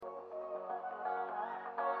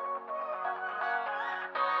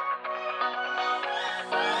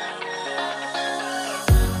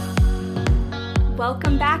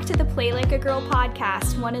Welcome back to the Play Like a Girl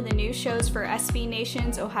podcast, one of the new shows for SB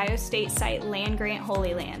Nation's Ohio State site Land Grant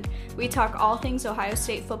Holy Land. We talk all things Ohio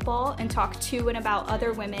State football and talk to and about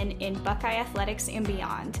other women in Buckeye athletics and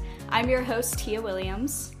beyond. I'm your host, Tia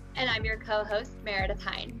Williams. And I'm your co-host, Meredith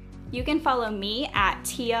Hine. You can follow me at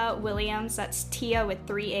Tia Williams, that's Tia with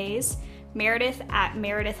 3 A's, Meredith at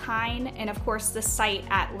Meredith Hine, and of course the site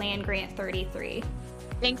at Land Grant 33.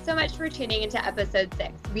 Thanks so much for tuning into episode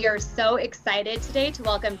 6. We are so excited today to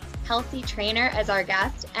welcome Kelsey Trainer as our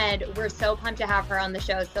guest, and we're so pumped to have her on the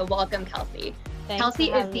show. So welcome, Kelsey. Thanks for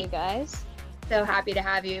having me, guys. So happy to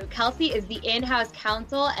have you. Kelsey is the in-house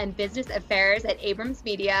counsel and business affairs at Abrams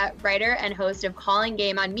Media, writer and host of Calling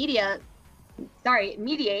Game on Mediate,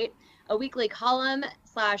 a weekly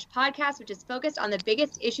column/podcast which is focused on the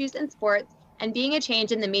biggest issues in sports and being a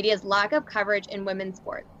change in the media's lack of coverage in women's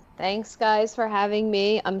sports. Thanks, guys, for having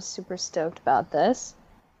me. I'm super stoked about this.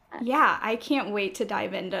 Yeah, I can't wait to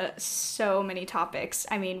dive into so many topics.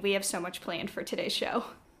 I mean, we have so much planned for today's show.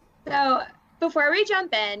 So before we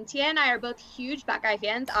jump in, Tia and I are both huge Buckeye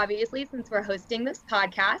fans, obviously, since we're hosting this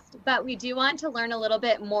podcast, but we do want to learn a little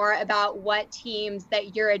bit more about what teams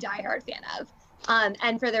that you're a diehard fan of.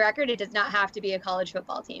 And for the record, it does not have to be a college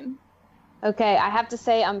football team. Okay, I have to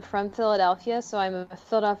say I'm from Philadelphia, so I'm a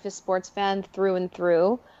Philadelphia sports fan through and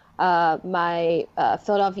through. My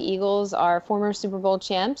Philadelphia Eagles are former Super Bowl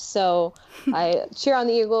champs, so I cheer on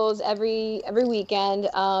the Eagles every weekend.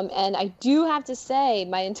 And I do have to say,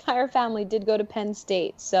 my entire family did go to Penn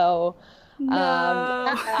State, so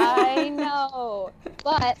I know.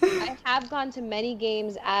 But I have gone to many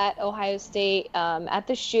games at Ohio State, at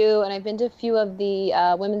the Shoe, and I've been to a few of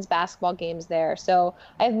the women's basketball games there. So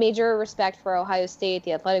I have major respect for Ohio State,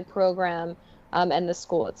 the athletic program, and the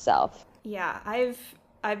school itself. Yeah,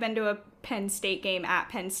 I've been to a Penn State game at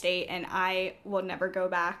Penn State, and I will never go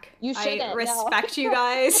back. You shouldn't. I respect you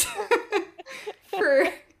guys for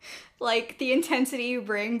like the intensity you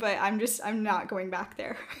bring, but I'm not going back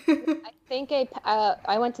there. I think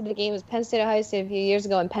I went to the game. It was Penn State, Ohio State a few years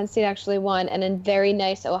ago, and Penn State actually won. And a very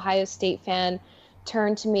nice Ohio State fan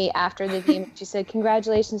turned to me after the game. She said,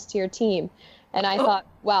 "Congratulations to your team." And I thought,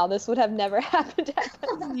 wow, this would have never happened at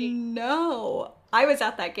Penn State. No. I was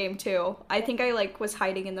at that game too. I think I was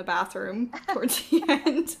hiding in the bathroom towards the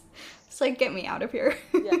end. It's like, get me out of here.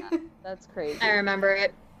 Yeah, that's crazy. I remember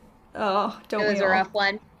it. Oh, don't we all? It was a rough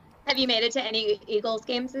one. Have you made it to any Eagles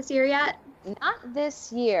games this year yet? Not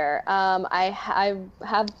this year. I'm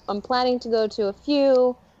planning to go to a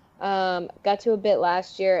few. Got to a bit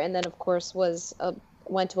last year, and then of course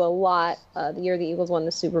went to a lot the year the Eagles won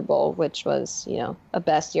the Super Bowl, which was, a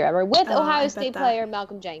best year ever with Ohio State player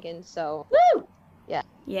Malcolm Jenkins. So, woo!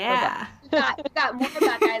 Yeah. We got more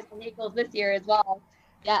Buckeyes than Eagles this year as well.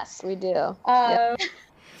 Yes, we do. So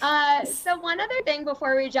one other thing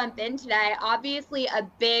before we jump in today, obviously a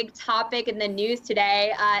big topic in the news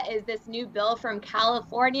today is this new bill from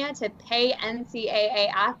California to pay NCAA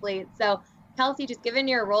athletes. So, Kelsey, just given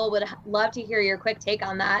your role, would love to hear your quick take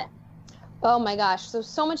on that. Oh my gosh.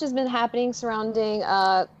 So much has been happening surrounding,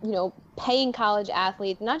 paying college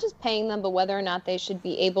athletes, not just paying them, but whether or not they should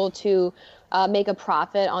be able to make a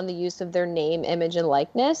profit on the use of their name, image, and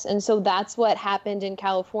likeness. And so that's what happened in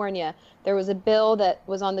California. There was a bill that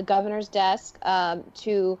was on the governor's desk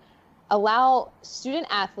to allow student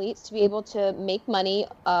athletes to be able to make money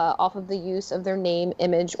off of the use of their name,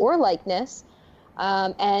 image, or likeness.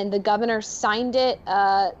 And the governor signed it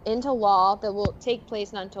into law that will take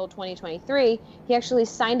place not until 2023. He actually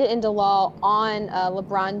signed it into law on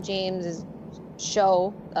LeBron James's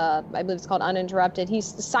show. I believe it's called Uninterrupted. He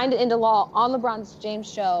signed it into law on LeBron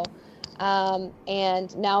James' show.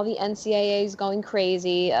 And now the NCAA is going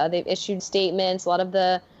crazy. They've issued statements. A lot of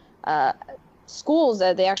the schools,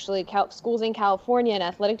 schools in California and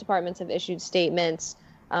athletic departments have issued statements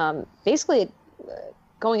basically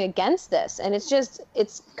going against this. And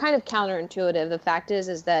it's kind of counterintuitive. The fact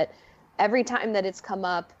is that every time that it's come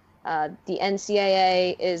up, the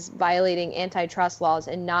NCAA is violating antitrust laws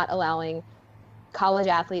and not allowing college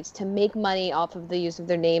athletes to make money off of the use of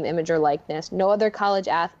their name, image, or likeness. No other college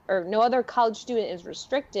student is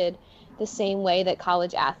restricted the same way that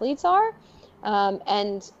college athletes are.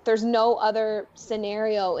 And there's no other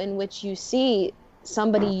scenario in which you see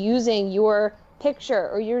somebody using your picture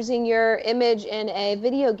or using your image in a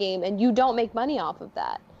video game and you don't make money off of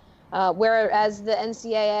that. Whereas the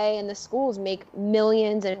NCAA and the schools make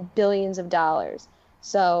millions and billions of dollars.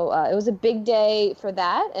 So it was a big day for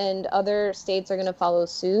that, and other states are going to follow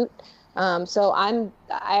suit. So I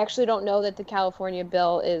actually don't know that the California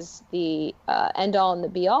bill is the end all and the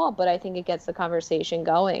be all, but I think it gets the conversation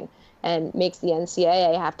going and makes the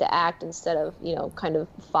NCAA have to act instead of, kind of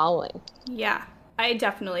following. Yeah, I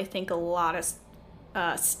definitely think a lot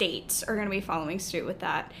of states are going to be following suit with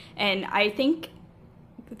that. And I think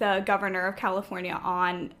the governor of California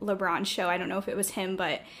on LeBron's show, I don't know if it was him,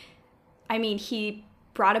 but I mean, he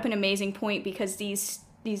brought up an amazing point because these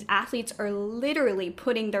athletes are literally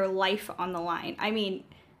putting their life on the line. I mean,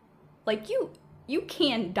 like you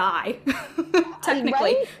can die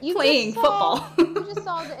technically right? playing football. You just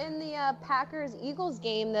saw in the Packers-Eagles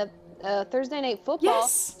game, the Thursday night football,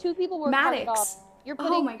 Yes. 2 people were Maddox. cut off. You're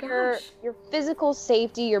putting Oh your physical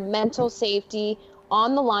safety, your mental safety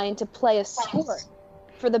on the line to play a sport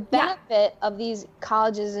for the benefit of these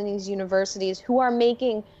colleges and these universities who are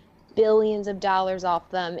making billions of dollars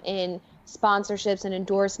off them in sponsorships and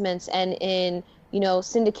endorsements and in,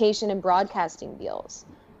 syndication and broadcasting deals.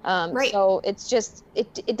 Right. So it's just,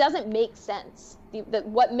 it doesn't make sense.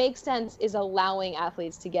 What makes sense is allowing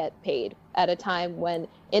athletes to get paid at a time when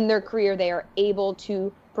in their career they are able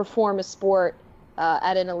to perform a sport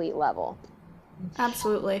at an elite level.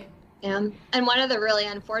 Absolutely. Yeah. And one of the really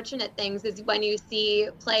unfortunate things is when you see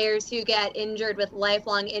players who get injured with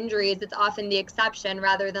lifelong injuries, it's often the exception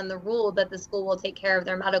rather than the rule that the school will take care of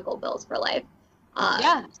their medical bills for life.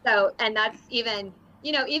 So, and that's even,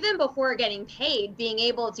 even before getting paid, being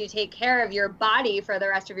able to take care of your body for the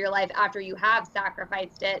rest of your life after you have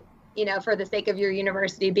sacrificed it, for the sake of your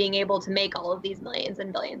university, being able to make all of these millions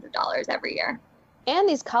and billions of dollars every year. And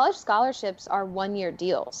these college scholarships are 1-year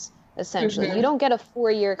deals. Essentially, Mm-hmm. You don't get a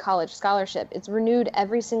 4-year college scholarship. It's renewed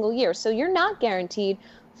every single year. So you're not guaranteed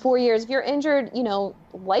 4 years. If you're injured,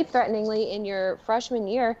 life-threateningly in your freshman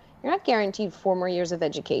year, you're not guaranteed 4 more years of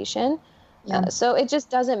education. Yeah. So it just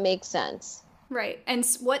doesn't make sense. Right. And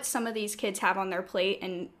what some of these kids have on their plate,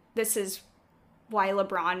 and this is why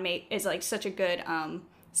LeBron is like such a good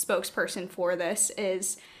spokesperson for this,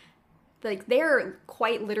 is like they're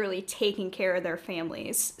quite literally taking care of their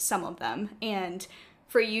families, some of them. And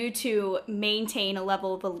for you to maintain a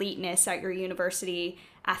level of eliteness at your university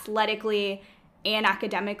athletically and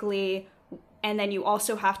academically, and then you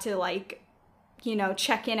also have to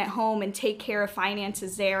check in at home and take care of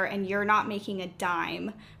finances there, and you're not making a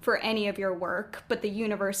dime for any of your work, but the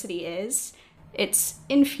university is. It's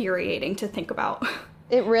infuriating to think about.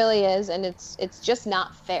 It really is, and it's just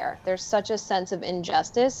not fair. There's such a sense of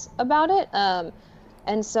injustice about it.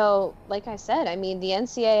 And so, like I said, I mean, the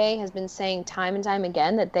NCAA has been saying time and time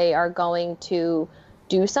again that they are going to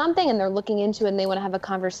do something, and they're looking into it, and they want to have a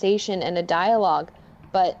conversation and a dialogue.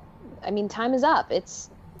 But, I mean, time is up. The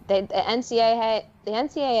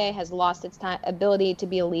NCAA has lost its ability to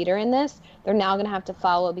be a leader in this. They're now going to have to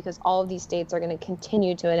follow because all of these states are going to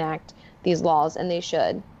continue to enact these laws, and they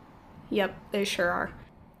should. Yep, they sure are.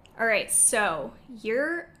 All right, so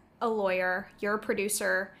you're a lawyer, you're a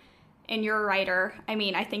producer, and you're a writer. I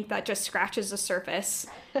mean, I think that just scratches the surface.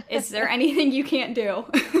 Is there anything you can't do?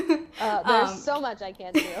 There's so much I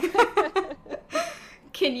can't do.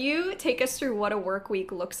 Can you take us through what a work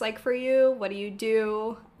week looks like for you? What do you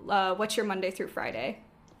do? What's your Monday through Friday?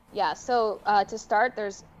 Yeah, so to start,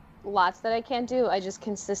 there's lots that I can't do. I just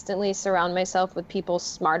consistently surround myself with people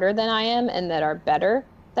smarter than I am and that are better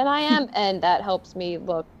than I am, and that helps me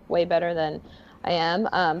look way better than I am.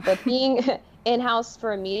 But being in-house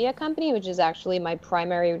for a media company, which is actually my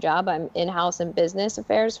primary job, I'm in-house in business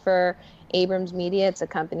affairs for Abrams Media. It's a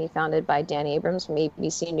company founded by Dan Abrams from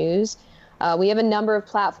ABC News. We have a number of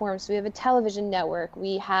platforms. We have a television network.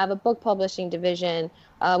 We have a book publishing division.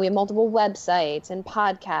 We have multiple websites and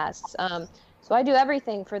podcasts. So I do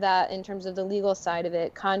everything for that in terms of the legal side of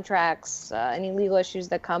it, contracts, any legal issues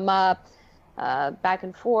that come up, back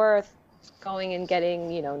and forth, going and getting,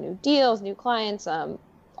 new deals, new clients,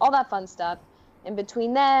 all that fun stuff. In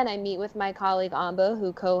between then, I meet with my colleague Amba,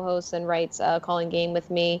 who co-hosts and writes Calling Game with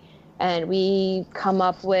me, and we come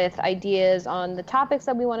up with ideas on the topics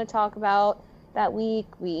that we want to talk about that week.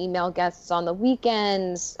 We email guests on the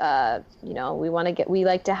weekends. We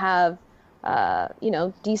like to have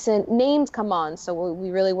decent names come on. So we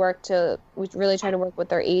really try to work with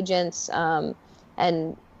their agents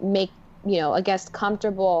and make a guest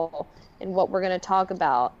comfortable in what we're going to talk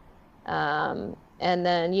about. And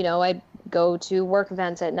then I go to work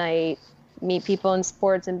events at night, meet people in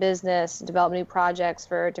sports and business, develop new projects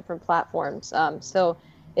for different platforms. So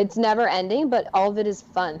it's never ending, but all of it is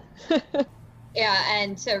fun. Yeah,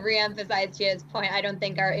 and to reemphasize Gia's point, I don't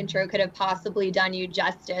think our intro could have possibly done you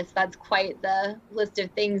justice. That's quite the list of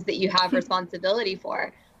things that you have responsibility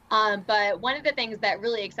for. But one of the things that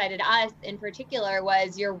really excited us in particular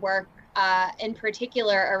was your work in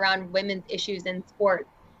particular around women's issues in sports.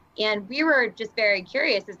 And we were just very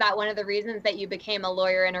curious, is that one of the reasons that you became a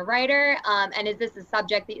lawyer and a writer? And is this a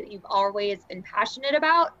subject that you've always been passionate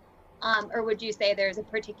about? Or would you say there's a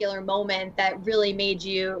particular moment that really made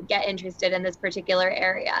you get interested in this particular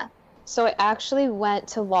area? So I actually went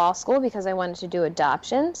to law school because I wanted to do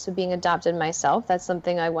adoption. So being adopted myself, that's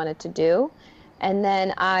something I wanted to do. And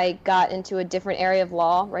then I got into a different area of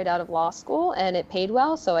law right out of law school, and it paid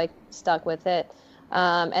well, so I stuck with it.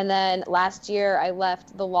 And then last year I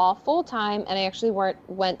left the law full time, and I actually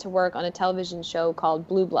went to work on a television show called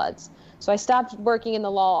Blue Bloods. So I stopped working in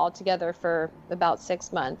the law altogether for about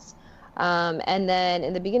 6 months. And then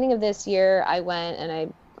in the beginning of this year, I went and I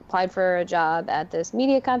applied for a job at this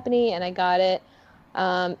media company, and I got it.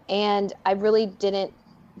 And I really didn't,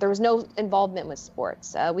 there was no involvement with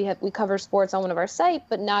sports. We cover sports on one of our sites,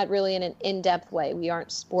 but not really in an in-depth way. We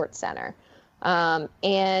aren't Sports Center.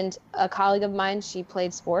 And a colleague of mine, she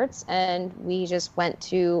played sports, and we just went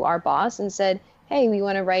to our boss and said, hey, we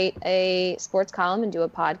want to write a sports column and do a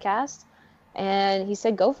podcast. And he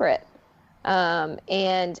said, go for it.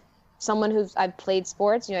 And someone I've played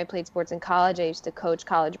sports, I played sports in college. I used to coach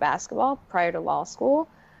college basketball prior to law school.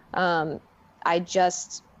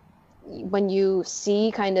 When you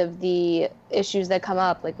see kind of the issues that come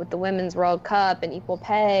up, like with the Women's World Cup and equal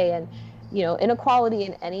pay and, inequality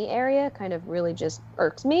in any area kind of really just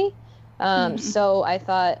irks me. So I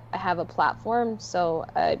thought, I have a platform, so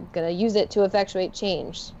I'm going to use it to effectuate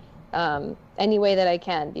change any way that I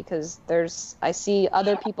can, because I see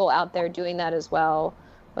other people out there doing that as well,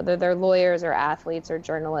 whether they're lawyers or athletes or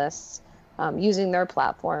journalists, using their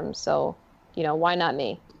platform. So, why not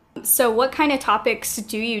me? So what kind of topics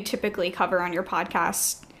do you typically cover on your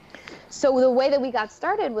podcast? So the way that we got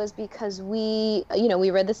started was because we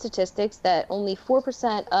read the statistics that only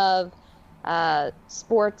 4% of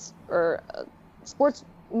sports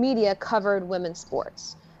media covered women's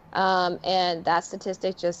sports. And that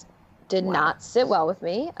statistic just did not sit well with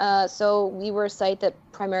me. So we were a site that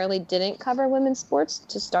primarily didn't cover women's sports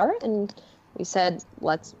to start, and we said,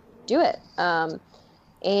 let's do it.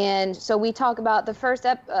 And so we talk about the first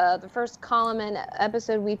column and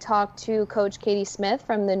episode. We talked to Coach Katie Smith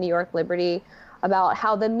from the New York Liberty about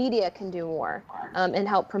how the media can do more and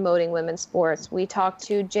help promoting women's sports. We talked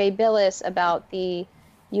to Jay Billis about the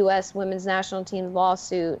U.S. women's national team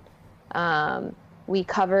lawsuit. We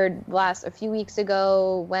covered a few weeks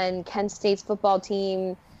ago when Kent State's football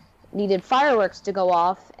team needed fireworks to go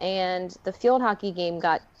off and the field hockey game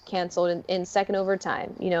got canceled in second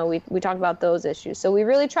overtime. We talked about those issues. So we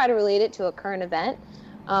really try to relate it to a current event,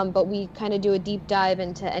 but we kind of do a deep dive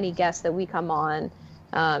into any guests that we come on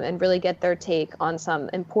and really get their take on some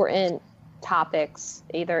important topics,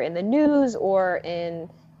 either in the news or in,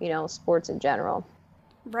 sports in general.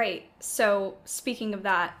 Right. So speaking of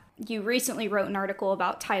that, you recently wrote an article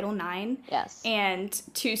about Title IX. Yes. And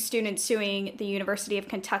 2 students suing the University of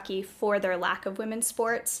Kentucky for their lack of women's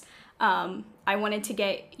sports. I wanted to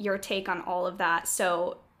get your take on all of that.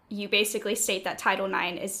 So you basically state that Title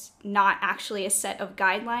IX is not actually a set of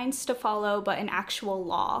guidelines to follow, but an actual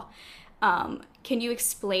law. Can you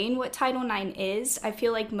explain what Title IX is? I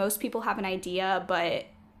feel like most people have an idea, but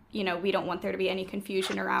we don't want there to be any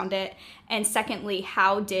confusion around it. And secondly,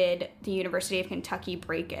 how did the University of Kentucky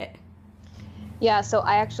break it? Yeah, so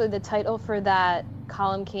the title for that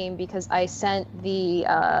column came because I sent the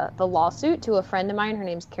lawsuit to a friend of mine. Her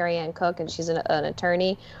name's Carrie Ann Cook, and she's an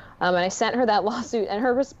attorney. And I sent her that lawsuit, and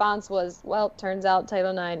her response was, well, turns out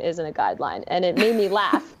Title IX isn't a guideline. And it made me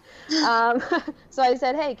laugh. So I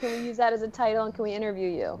said, hey, can we use that as a title, and can we interview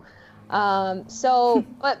you?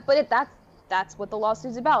 That's what the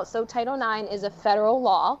lawsuit's about. So Title IX is a federal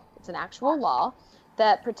law. It's an actual law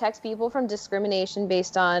that protects people from discrimination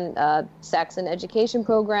based on sex and education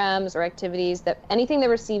programs or activities, anything that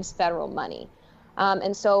receives federal money.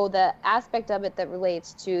 And so the aspect of it that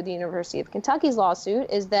relates to the University of Kentucky's lawsuit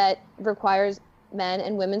is that it requires men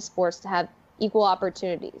and women's sports to have equal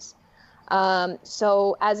opportunities.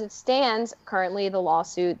 So as it stands, currently the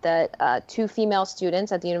lawsuit that 2 female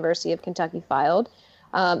students at the University of Kentucky filed,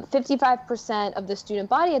 55% of the student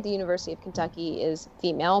body at the University of Kentucky is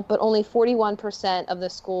female, but only 41% of the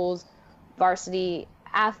school's varsity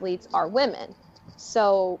athletes are women.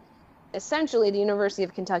 So essentially, the University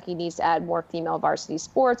of Kentucky needs to add more female varsity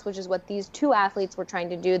sports, which is what these 2 athletes were trying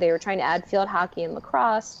to do. They were trying to add field hockey and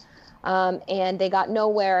lacrosse, and they got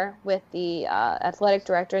nowhere with the athletic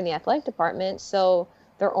director in the athletic department. So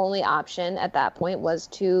their only option at that point was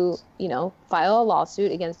to, file a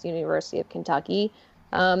lawsuit against the University of Kentucky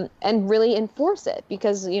and really enforce it,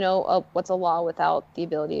 because, what's a law without the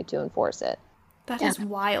ability to enforce it? That is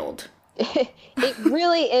wild. It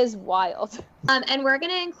really is wild. And we're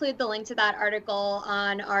going to include the link to that article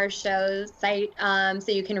on our show's site,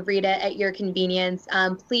 so you can read it at your convenience.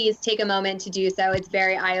 Please take a moment to do so. It's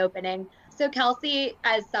very eye-opening. So Kelsey,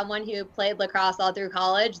 as someone who played lacrosse all through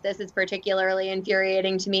college, this is particularly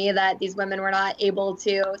infuriating to me that these women were not able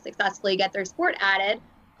to successfully get their sport added,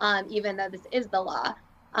 even though this is the law.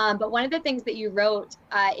 But one of the things that you wrote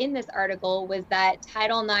in this article was that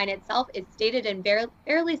Title IX itself is stated in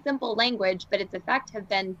fairly simple language, but its effects have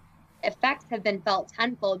been felt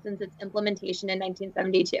tenfold since its implementation in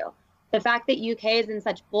 1972. The fact that UK is in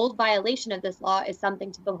such bold violation of this law is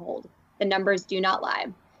something to behold. The numbers do not lie.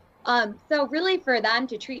 So really for them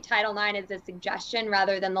to treat Title IX as a suggestion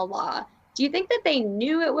rather than the law, do you think that they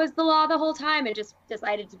knew it was the law the whole time and just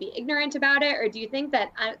decided to be ignorant about it? Or do you think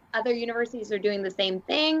that other universities are doing the same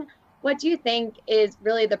thing? What do you think is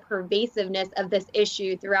really the pervasiveness of this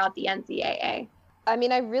issue throughout the NCAA? I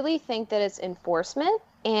mean, I really think that it's enforcement,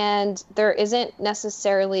 and there isn't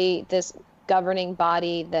necessarily this governing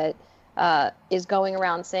body that is going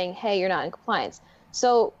around saying, hey, you're not in compliance.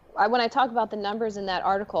 So when I talk about the numbers in that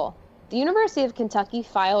article, the University of Kentucky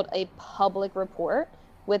filed a public report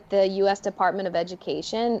with the U.S. Department of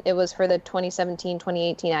Education. It was for the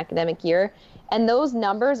 2017-2018 academic year. And those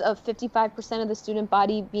numbers of 55% of the student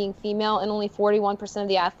body being female and only 41% of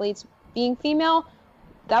the athletes being female,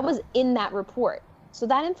 that was in that report. So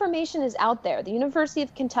that information is out there. The University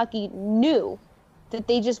of Kentucky knew that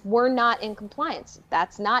they just were not in compliance.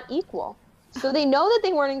 That's not equal. So they know that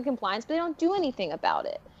they weren't in compliance, but they don't do anything about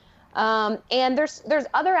it. And there's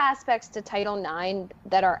other aspects to Title IX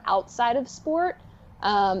that are outside of sport,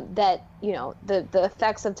 that, you know, the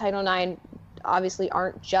effects of Title IX obviously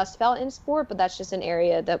aren't just felt in sport, but that's just an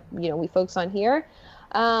area that, you know, we focus on here.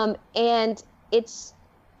 And it's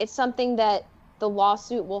something that the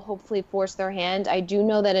lawsuit will hopefully force their hand. I do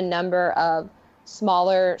know that a number of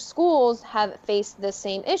smaller schools have faced the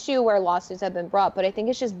same issue where lawsuits have been brought, but I think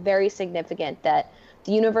it's just very significant that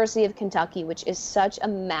the University of Kentucky, which is such a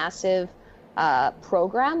massive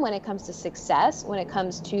program when it comes to success, when it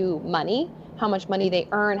comes to money, how much money they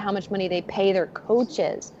earn, how much money they pay their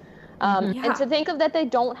coaches. And to think of that they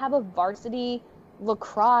don't have a varsity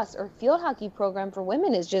lacrosse or field hockey program for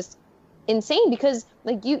women is just insane, because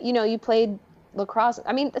like you played lacrosse.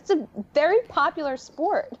 I mean, it's a very popular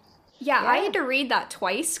sport. Yeah, I had to read that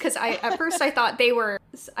twice because at first I thought they were,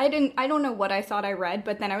 I don't know what I thought I read,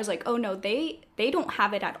 but then I was like, oh no, they don't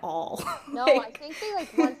have it at all. No, I think they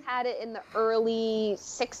once had it in the early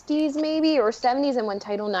 60s maybe, or 70s, and when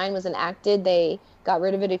Title IX was enacted, they got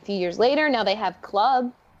rid of it a few years later. Now they have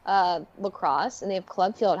club lacrosse and they have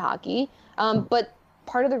club field hockey. But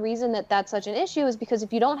part of the reason that that's such an issue is because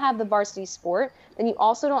if you don't have the varsity sport, then you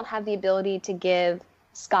also don't have the ability to give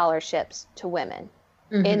scholarships to women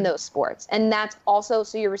in those sports. And that's also,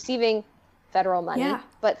 so you're receiving federal money,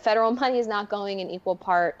 but federal money is not going in equal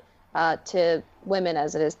part to women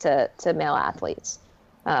as it is to male athletes.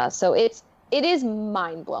 So it is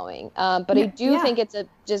mind-blowing. But I do think it's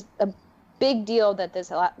just a big deal that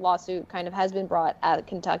this lawsuit kind of has been brought out of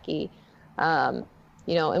Kentucky, and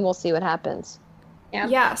we'll see what happens.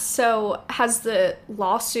 Yeah. So has the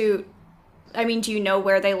lawsuit, I mean, do you know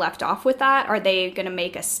where they left off with that? Are they going to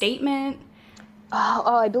make a statement?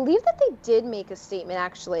 Oh, I believe that they did make a statement,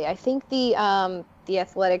 actually. I think the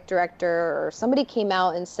athletic director or somebody came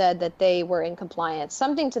out and said that they were in compliance,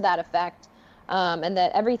 something to that effect, and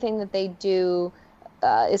that everything that they do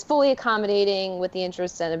is fully accommodating with the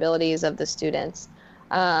interests and abilities of the students.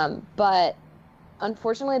 But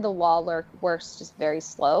unfortunately, the law works just very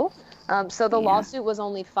slow. So the lawsuit was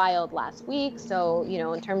only filed last week. So,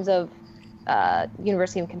 in terms of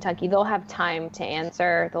University of Kentucky, they'll have time to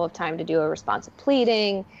answer. They'll have time to do a responsive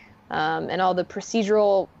pleading and all the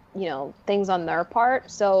procedural, things on their part.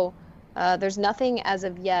 So there's nothing as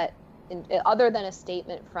of yet other than a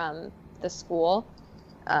statement from the school.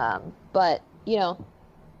 But,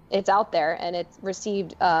 it's out there, and it's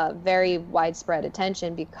received very widespread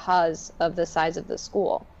attention because of the size of the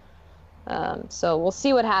school. So we'll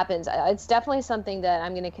see what happens. It's definitely something that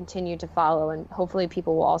I'm going to continue to follow, and hopefully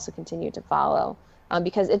people will also continue to follow,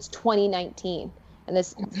 because it's 2019, and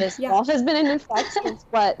this law has been in effect since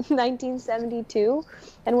 1972,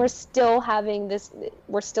 and we're still having this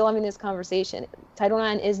conversation. Title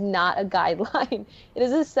IX is not a guideline. It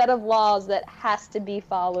is a set of laws that has to be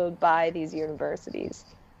followed by these universities.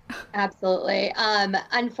 Absolutely.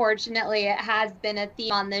 Unfortunately, it has been a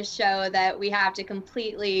theme on this show that we have to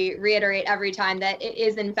completely reiterate every time that it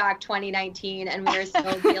is in fact 2019 and we're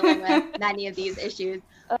still dealing with many of these issues.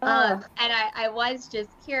 And I was just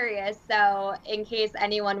curious. So in case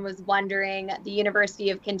anyone was wondering, the University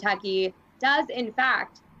of Kentucky does in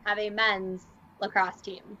fact have a men's lacrosse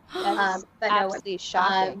team. That's absolutely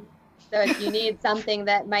shocking. So if you need something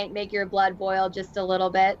that might make your blood boil just a little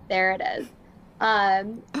bit, there it is.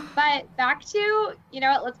 But back to,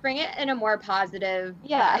 let's bring it in a more positive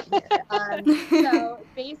vibe here. So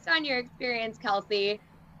based on your experience, Kelsey,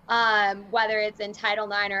 whether it's in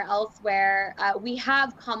Title IX or elsewhere, we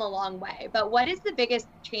have come a long way. But what is the biggest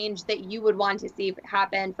change that you would want to see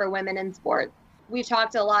happen for women in sports? We've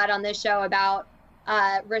talked a lot on this show about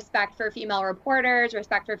respect for female reporters,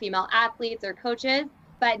 respect for female athletes or coaches.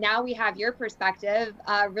 But now we have your perspective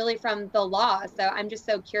really from the law. So I'm just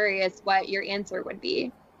so curious what your answer would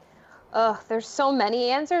be. There's so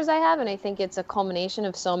many answers I have, and I think it's a culmination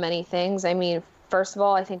of so many things. I mean, first of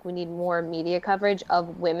all, I think we need more media coverage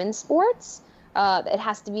of women's sports. It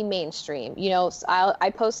has to be mainstream.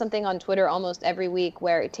 I post something on Twitter almost every week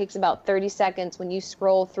where it takes about 30 seconds when you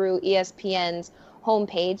scroll through ESPN's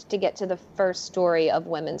homepage to get to the first story of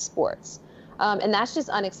women's sports. And that's just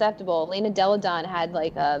unacceptable. Elena Delle Donne had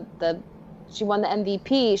she won the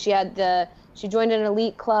MVP. She joined an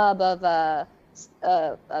elite club of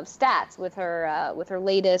stats with her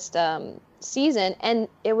latest season, and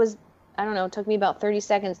it was, I don't know, it took me about 30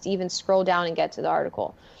 seconds to even scroll down and get to the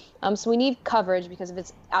article. So we need coverage, because if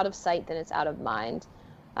it's out of sight, then it's out of mind.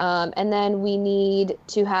 And then we need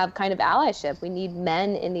to have kind of allyship. We need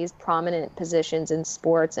men in these prominent positions in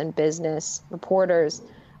sports and business, reporters,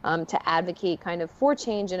 to advocate kind of for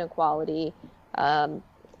change and equality.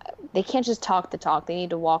 They can't just talk the talk. They need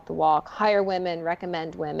to walk the walk, hire women,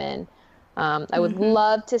 recommend women. I would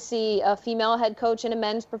love to see a female head coach in a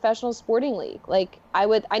men's professional sporting league.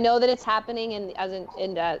 I know that it's happening in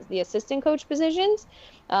the assistant coach positions,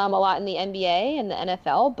 a lot in the NBA and the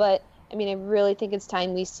NFL, but I mean, I really think it's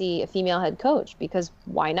time we see a female head coach, because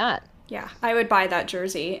why not? Yeah, I would buy that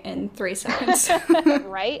jersey in 3 seconds.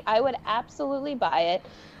 Right? I would absolutely buy it.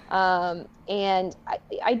 And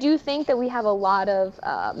I do think that we have a lot of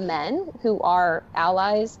men who are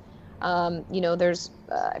allies. There's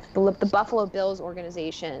the Buffalo Bills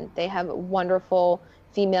organization. They have wonderful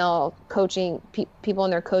female coaching people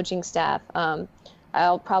in their coaching staff.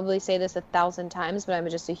 I'll probably say this 1,000 times, but I'm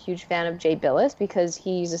just a huge fan of Jay Billis, because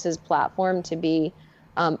he uses his platform to be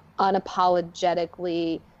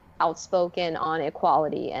unapologetically outspoken on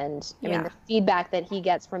equality. And I mean, the feedback that he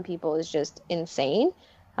gets from people is just insane,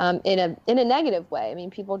 in a negative way. I mean,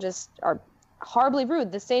 people just are horribly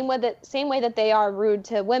rude, the same way that they are rude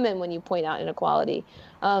to women when you point out inequality.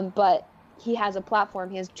 But he has a platform.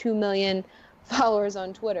 He has 2 million followers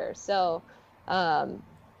on Twitter. So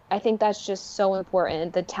I think that's just so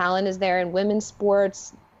important. The talent is there in women's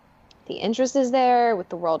sports. The interest is there with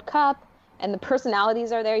the World Cup, and the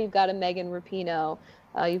personalities are there. You've got a Megan Rapinoe.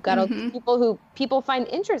 You've got people who people find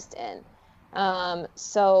interest in.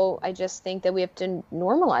 So I just think that we have to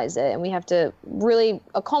normalize it, and we have to really,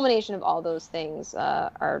 a culmination of all those things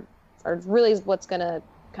are really what's going to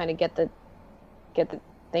kind of get the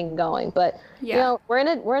thing going. But we're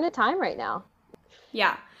in a time right now.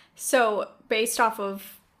 Yeah. So based off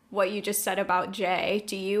of what you just said about Jay,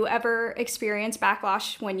 do you ever experience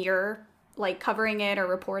backlash when you're covering it or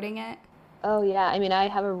reporting it? Oh yeah. I mean, I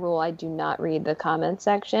have a rule. I do not read the comment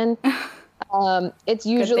section. It's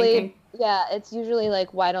usually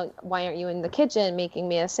why aren't you in the kitchen making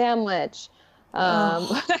me a sandwich?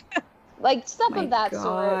 Stuff of that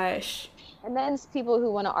sort. And then people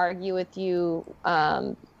who want to argue with you,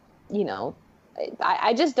 I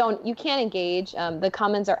just don't, you can't engage. The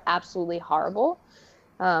comments are absolutely horrible.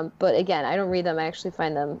 But again, I don't read them. I actually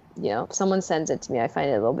find them, if someone sends it to me, I find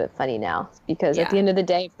it a little bit funny now, because at the end of the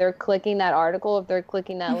day, if they're clicking that article, if they're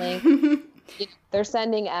clicking that link, they're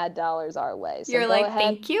sending ad dollars our way. So you're like,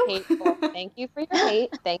 thank you. Thank you for your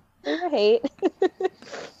hate. Thank you for your hate.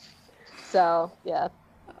 So yeah,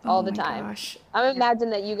 all the time. Gosh. I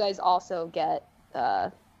imagine that you guys also get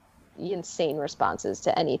insane responses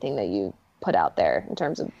to anything that you put out there in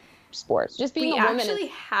terms of sports. Just being a woman. We actually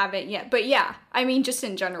haven't yet, but yeah, I mean, just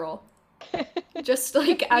in general, just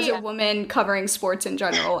as a woman covering sports in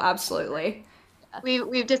general, absolutely.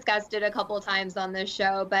 We've discussed it a couple of times on this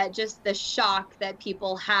show, but just the shock that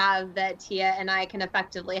people have that Tia and I can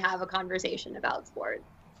effectively have a conversation about sports.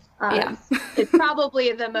 It's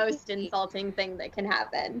probably the most insulting thing that can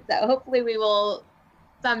happen. So hopefully we will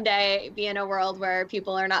someday be in a world where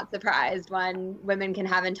people are not surprised when women can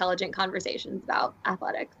have intelligent conversations about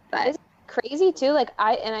athletics. But it's crazy too. Like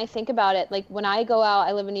I think about it, like when I go out,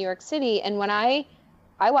 I live in New York City, and when I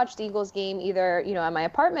watch the Eagles game either, you know, at my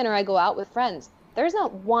apartment or I go out with friends, there's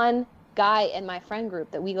not one guy in my friend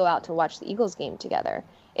group that we go out to watch the Eagles game together.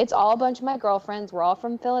 It's all a bunch of my girlfriends. We're all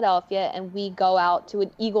from Philadelphia, and we go out to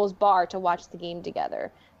an Eagles bar to watch the game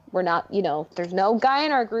together. We're not, you know, there's no guy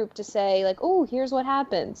in our group to say like, oh, here's what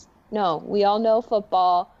happens. No, we all know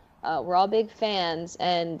football. We're all big fans.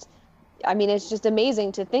 And I mean, it's just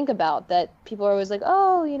amazing to think about that people are always like,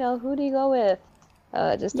 oh, you know, who do you go with?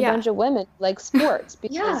 Just a bunch of women like sports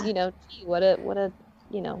because, you know, gee, what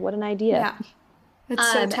an idea. Yeah.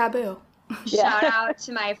 It's so taboo. Shout out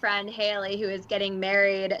to my friend Haley, who is getting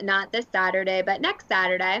married not this Saturday, but next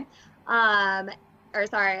Saturday.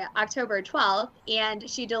 October 12th, and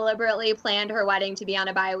she deliberately planned her wedding to be on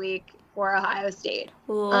a bye week for Ohio State.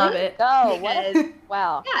 Love it. Oh,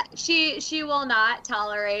 wow. Yeah, she will not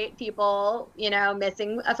tolerate people, you know,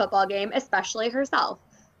 missing a football game, especially herself.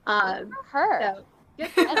 Good for her. So,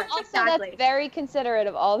 and also that's very considerate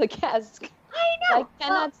of all the guests. I know. I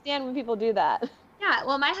cannot stand when people do that. Yeah,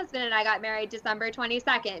 well, my husband and I got married December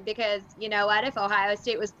 22nd because, you know what, if Ohio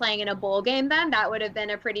State was playing in a bowl game then, that would have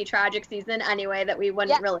been a pretty tragic season anyway that we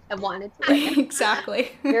wouldn't really have wanted to.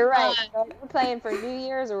 Exactly. You're right. We're playing for New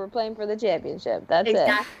Year's or we're playing for the championship. That's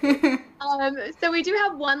it. So we do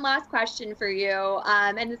have one last question for you,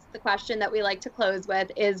 and this is the question that we like to close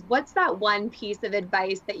with, is what's that one piece of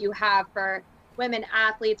advice that you have for women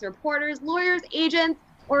athletes, reporters, lawyers, agents,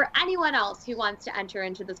 or anyone else who wants to enter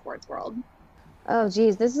into the sports world? Oh,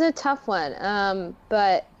 geez, this is a tough one.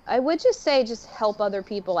 But I would just say just help other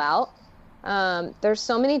people out. There's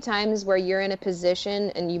so many times where you're in a position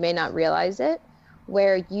and you may not realize it,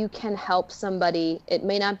 where you can help somebody. It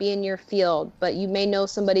may not be in your field, but you may know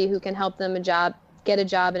somebody who can help them get a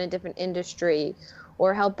job in a different industry,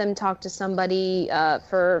 or help them talk to somebody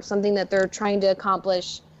for something that they're trying to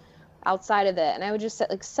accomplish outside of it. And I would just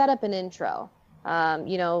set up an intro,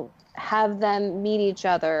 you know, have them meet each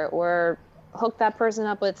other or hook that person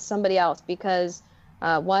up with somebody else, because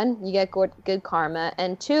one, you get good karma,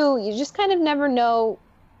 and two, you just kind of never know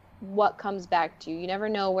what comes back to you. You never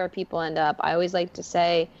know where people end up. I always like to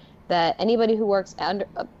say that anybody who works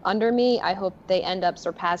under me, I hope they end up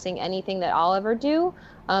surpassing anything that I'll ever do,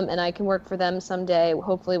 and I can work for them someday,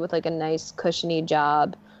 hopefully with like a nice cushiony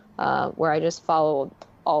job where I just follow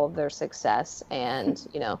all of their success and,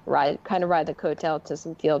 you know, ride the coattail to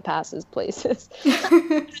some field passes places.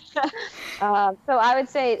 So I would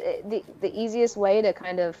say the easiest way to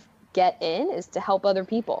kind of get in is to help other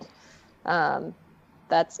people.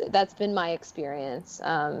 That's been my experience.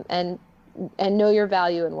 And know your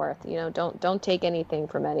value and worth. You know, don't take anything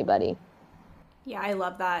from anybody. Yeah, I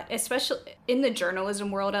love that. Especially in the journalism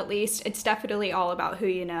world, at least, it's definitely all about who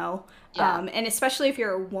you know. Yeah. And especially if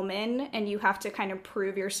you're a woman and you have to kind of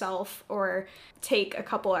prove yourself or take a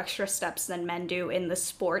couple extra steps than men do in the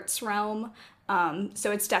sports realm.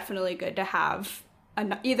 So it's definitely good to have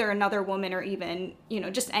either another woman or even, you know,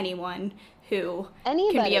 just anyone who can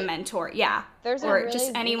be a mentor. Yeah. Or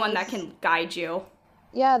just anyone that can guide you.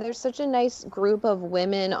 Yeah, there's such a nice group of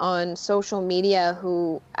women on social media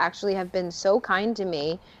who actually have been so kind to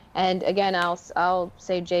me. And again, I'll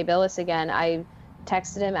say Jay Billis again. I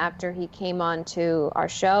texted him after he came on to our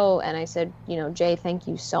show, and I said, you know, Jay, thank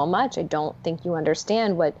you so much. I don't think you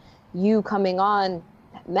understand what you coming on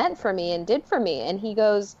meant for me and did for me. And he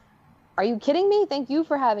goes, are you kidding me? Thank you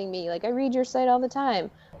for having me. Like, I read your site all the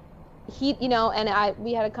time. He, you know, and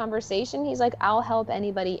we had a conversation. He's like, I'll help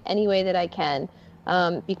anybody any way that I can.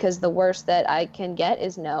 Because the worst that I can get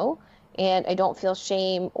is no, and I don't feel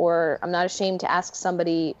shame, or I'm not ashamed to ask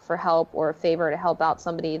somebody for help or a favor to help out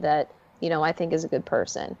somebody that, you know, I think is a good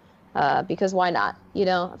person, because why not? You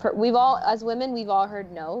know, as women, we've all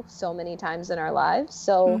heard no so many times in our lives.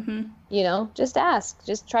 So, you know, just ask,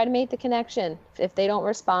 just try to make the connection. If they don't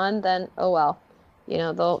respond, then, oh, well, you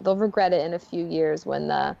know, they'll regret it in a few years when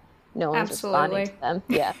no one's responding to them.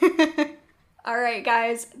 Yeah. All right,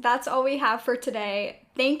 guys, that's all we have for today.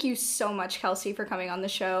 Thank you so much, Kelsey, for coming on the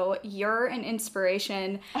show. You're an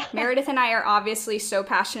inspiration. Meredith and I are obviously so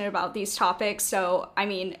passionate about these topics. So, I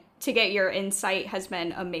mean, to get your insight has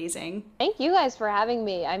been amazing. Thank you guys for having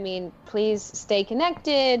me. I mean, please stay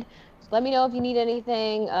connected. Let me know if you need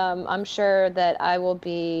anything. I'm sure that I will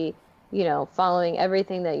be, you know, following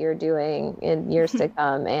everything that you're doing in years to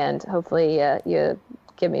come. And hopefully you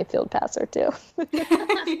give me a field pass or two.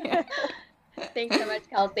 Yeah. Thanks so much,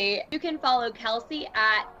 Kelsey. You can follow Kelsey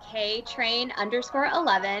at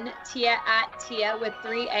ktrain_11, Tia at Tia with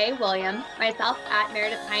 3A William, myself at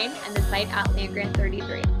Meredith Hine, and the site at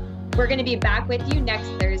Landgrant33. We're going to be back with you next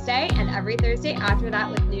Thursday and every Thursday after that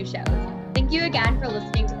with new shows. Thank you again for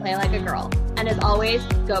listening to Play Like a Girl. And as always,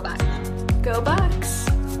 go Bucks. Go Bucks.